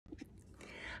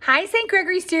Hi, St.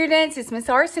 Gregory students. It's Miss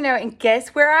Arseneau, and guess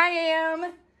where I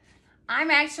am?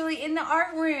 I'm actually in the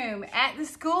art room at the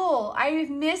school. I have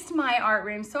missed my art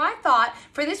room, so I thought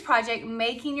for this project,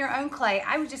 making your own clay,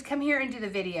 I would just come here and do the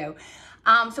video.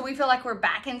 So we feel like we're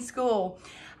back in school.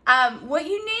 What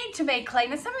you need to make clay,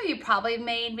 now some of you probably have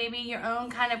made maybe your own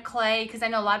kind of clay, because I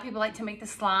know a lot of people like to make the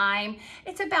slime.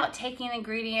 It's about taking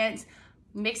ingredients,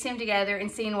 mix them together and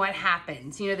seeing what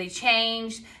happens. You know, they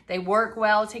change, they work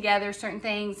well together, certain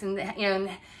things, and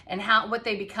and what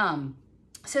they become.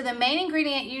 So the main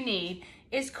ingredient you need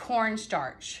is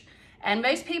cornstarch. And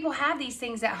most people have these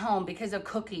things at home because of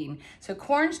cooking. So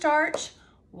cornstarch,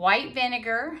 white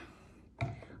vinegar,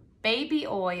 baby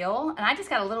oil, and I just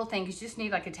got a little thing because you just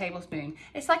need like a tablespoon.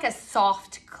 It's like a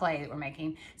soft clay that we're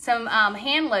making. Some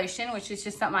hand lotion, which is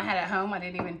just something I had at home.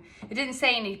 It didn't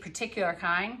say any particular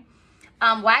kind.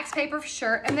 Wax paper for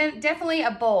sure, and then definitely a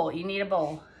bowl. You need a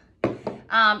bowl.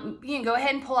 You can go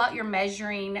ahead and pull out your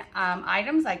measuring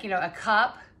items, like, you know, a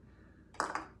cup,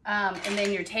 and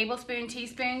then your tablespoon,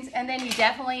 teaspoons, and then you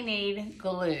definitely need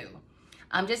glue,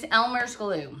 just Elmer's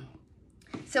glue.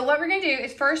 So what we're gonna do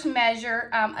is first measure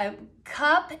a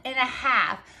cup and a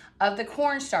half of the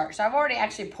cornstarch. So I've already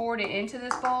actually poured it into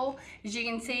this bowl, as you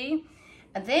can see.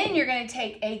 And then you're gonna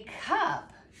take a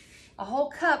whole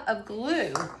cup of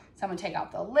glue. So I'm gonna take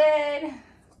off the lid,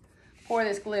 pour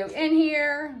this glue in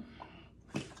here.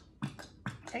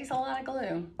 Takes a lot of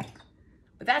glue,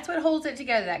 but that's what holds it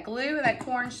together, that glue and that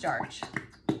cornstarch.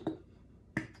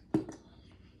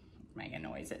 Making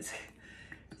noises.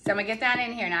 So I'm gonna get that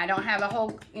in here. Now I don't have a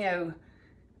whole,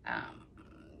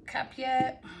 cup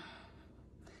yet.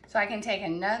 So I can take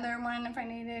another one if I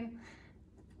needed.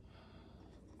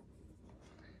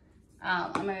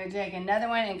 I'm gonna take another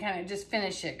one and kind of just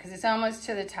finish it because it's almost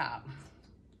to the top.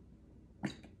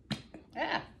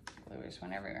 Glue just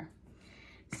went everywhere.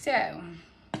 So,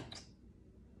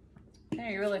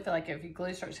 you really feel like if your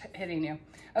glue starts hitting you.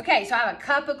 Okay, so I have a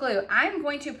cup of glue. I'm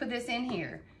going to put this in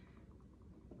here.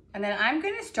 And then I'm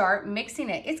gonna start mixing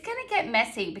it. It's gonna get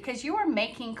messy because you are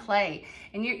making clay.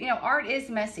 And you know, art is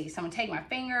messy. So I'm gonna take my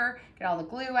finger, get all the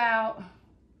glue out.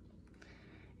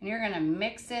 And you're gonna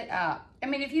mix it up. I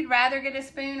mean, if you'd rather get a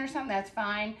spoon or something, that's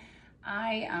fine.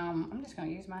 I'm just gonna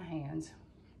use my hands.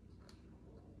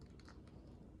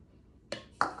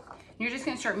 You're just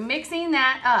gonna start mixing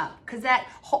that up because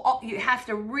you have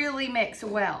to really mix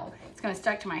well. It's gonna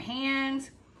stick to my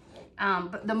hands.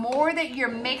 But the more that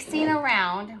you're mixing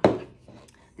around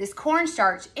this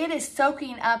cornstarch, it is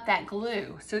soaking up that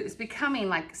glue. So it's becoming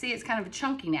like, see, it's kind of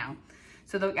chunky now.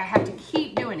 So I have to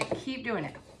keep doing it, keep doing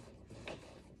it.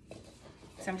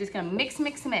 So I'm just gonna mix,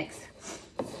 mix, mix.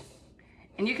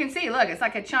 And you can see, look, it's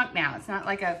like a chunk now. It's not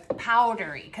like a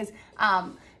powdery, because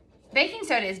baking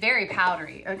soda is very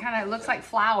powdery. It kind of looks like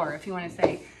flour, if you want to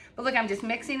say. But look, I'm just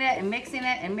mixing it and mixing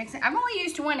it and mixing. I've only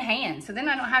used one hand, so then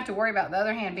I don't have to worry about the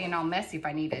other hand being all messy if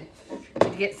I needed to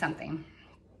get something.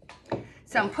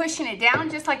 So I'm pushing it down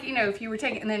just like, you know, if you were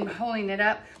taking and then holding it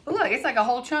up. But look, it's like a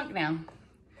whole chunk now.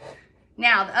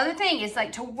 Now, the other thing is,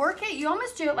 like, to work it, you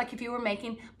almost do it like if you were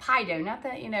making pie dough. Not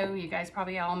that, you know, you guys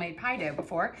probably all made pie dough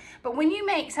before, but when you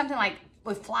make something like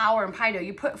with flour and pie dough,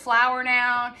 you put flour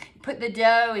down, you put the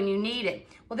dough, and you knead it.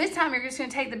 Well, this time you're just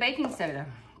gonna take the baking soda,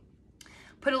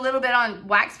 put a little bit on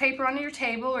wax paper on your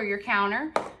table or your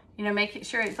counter, you know, make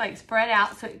sure it's like spread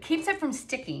out so it keeps it from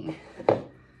sticking.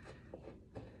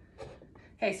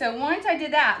 Okay, so once I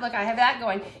did that, look, I have that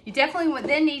going. You definitely would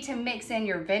then need to mix in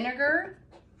your vinegar.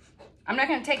 I'm not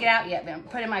gonna take it out yet, but I'm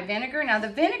putting my vinegar. Now the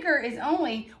vinegar is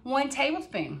only 1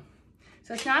 tablespoon.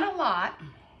 So it's not a lot.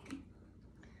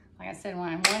 Like I said,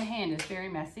 one hand is very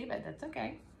messy, but that's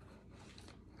okay.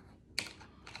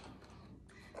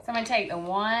 So I'm gonna take the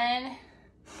 1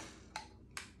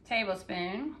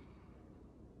 tablespoon,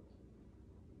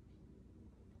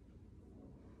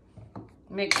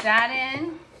 mix that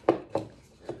in.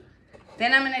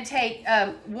 Then I'm gonna take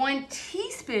 1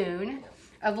 teaspoon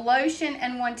of lotion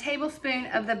and 1 tablespoon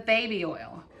of the baby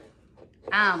oil.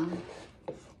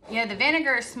 You know, the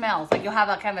vinegar smells like you'll have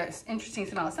a kind of interesting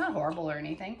smell. It's not horrible or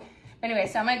anything. But anyway,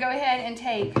 so I'm gonna go ahead and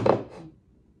take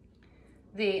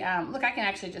the, look, I can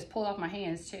actually just pull it off my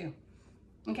hands too.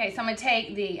 Okay, so I'm gonna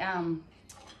take the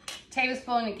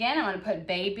tablespoon again. I'm gonna put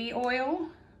baby oil.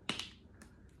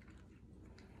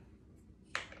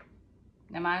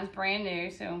 Now mine's brand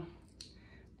new, so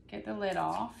get the lid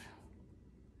off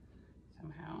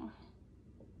somehow.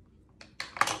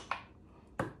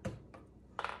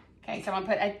 Okay, so I'm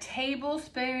gonna put a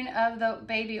tablespoon of the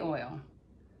baby oil.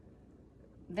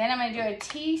 Then I'm gonna do a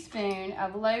teaspoon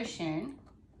of lotion.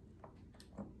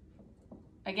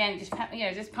 Again,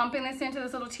 just pumping this into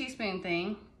this little teaspoon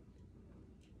thing.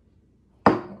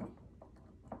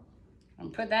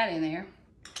 And put that in there.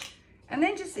 And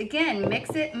then just, again,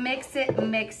 mix it, mix it,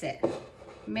 mix it.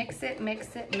 Mix it,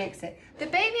 mix it, mix it. The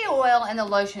baby oil and the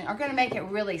lotion are gonna make it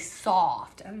really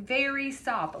soft, very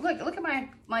soft. But look at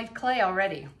my clay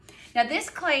already. Now this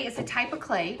clay is a type of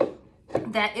clay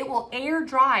that it will air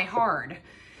dry hard.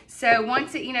 So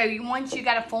once it, once you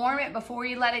gotta form it before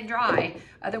you let it dry.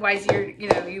 Otherwise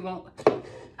you won't,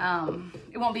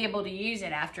 it won't be able to use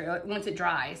it once it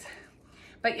dries.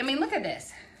 But I mean, look at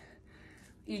this.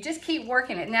 You just keep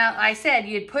working it. Now, I said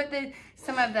you'd put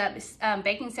some of the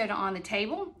baking soda on the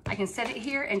table. I can set it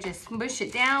here and just smush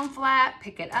it down flat,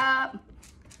 pick it up.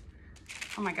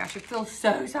 Oh my gosh, it feels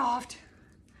so soft.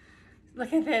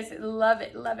 Look at this, love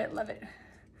it, love it, love it.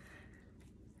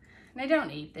 And I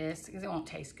don't eat this because it won't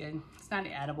taste good. It's not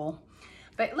edible.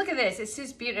 But look at this, it's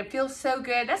just beautiful. It feels so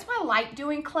good. That's why I like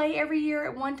doing clay every year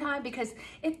at one time, because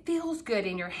it feels good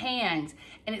in your hands.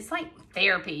 And it's like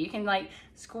therapy. You can like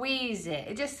squeeze it.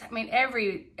 It just, I mean,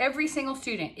 every single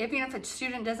student, even if a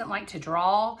student doesn't like to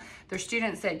draw, there's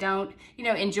students that don't,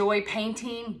 enjoy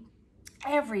painting.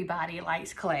 Everybody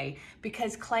likes clay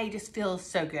because clay just feels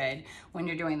so good when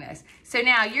you're doing this. So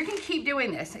now you're gonna keep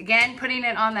doing this. Again, putting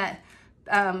it on that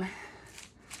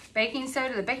baking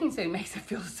soda. The baking soda makes it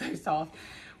feel so soft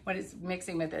when it's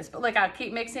mixing with this. But look, I'll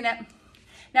keep mixing it.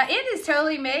 Now it is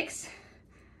totally mixed.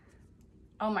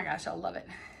 Oh my gosh, I love it.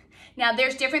 Now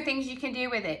there's different things you can do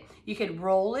with it. You could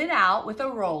roll it out with a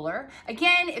roller.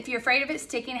 Again, if you're afraid of it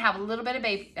sticking, have a little bit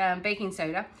of baking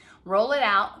soda. Roll it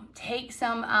out. Take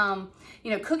some,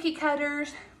 cookie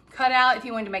cutters. Cut out if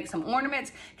you want to make some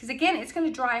ornaments. Because again, it's going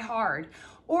to dry hard.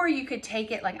 Or you could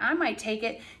take it, like I might take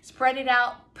it, spread it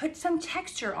out, put some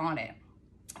texture on it.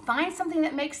 Find something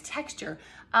that makes texture.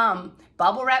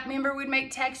 Bubble wrap, remember, would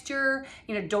make texture.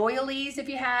 Doilies if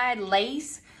you had,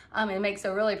 lace. It makes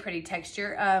a really pretty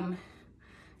texture.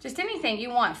 Just anything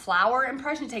you want. Flower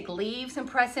impression, take leaves and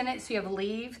press in it so you have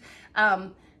leaves.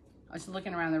 I was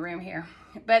looking around the room here.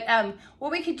 But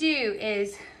what we could do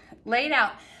is lay it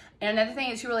out. And another thing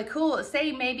that's really cool is,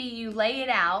 say maybe you lay it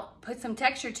out, put some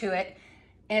texture to it,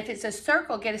 and if it's a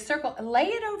circle, get a circle, lay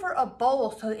it over a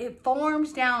bowl so it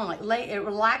forms down, it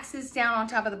relaxes down on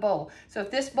top of the bowl. So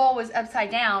if this bowl was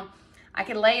upside down, I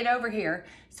could lay it over here.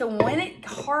 So when it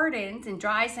hardens and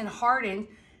dries and hardens,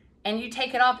 and you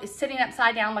take it off, it's sitting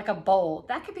upside down like a bowl.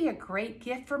 That could be a great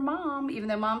gift for mom, even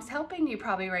though mom's helping you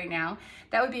probably right now.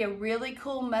 That would be a really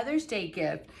cool Mother's Day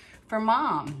gift for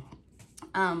mom.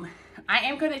 I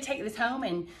am gonna take this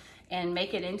home and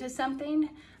make it into something.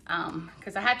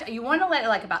 Because you want to let it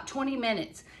like about 20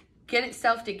 minutes, get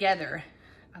itself together.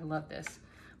 I love this.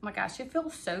 Oh my gosh, it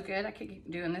feels so good. I could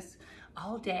keep doing this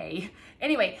all day.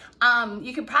 Anyway,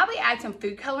 you could probably add some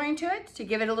food coloring to it to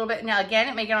give it a little bit. Now again,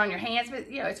 it may get on your hands, but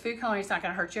it's food coloring. It's not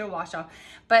going to hurt you to wash off.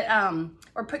 But,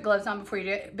 or put gloves on before you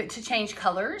do it, but to change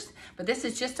colors. But this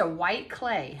is just a white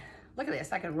clay. Look at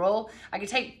this. I could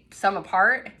take some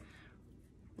apart,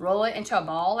 roll it into a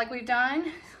ball like we've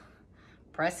done,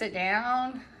 press it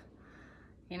down,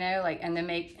 and then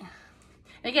make,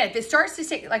 and again, if it starts to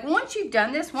stick, like once you've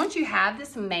done this, once you have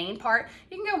this main part,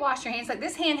 you can go wash your hands. Like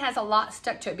this hand has a lot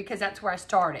stuck to it because that's where I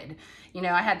started.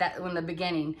 I had that in the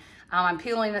beginning. I'm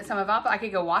peeling some of it off, but I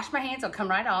could go wash my hands, it'll come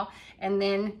right off, and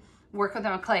then work with it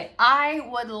on clay. I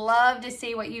would love to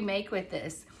see what you make with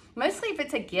this. Mostly if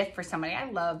it's a gift for somebody.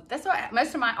 That's what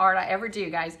most of my art I ever do,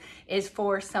 guys, is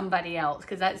for somebody else,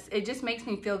 because it just makes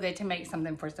me feel good to make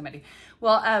something for somebody.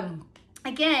 Well,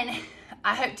 again,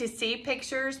 I hope to see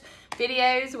pictures,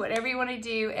 videos, whatever you want to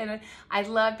do, and I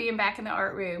love being back in the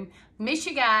art room. Miss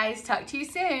you guys. Talk to you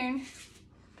soon.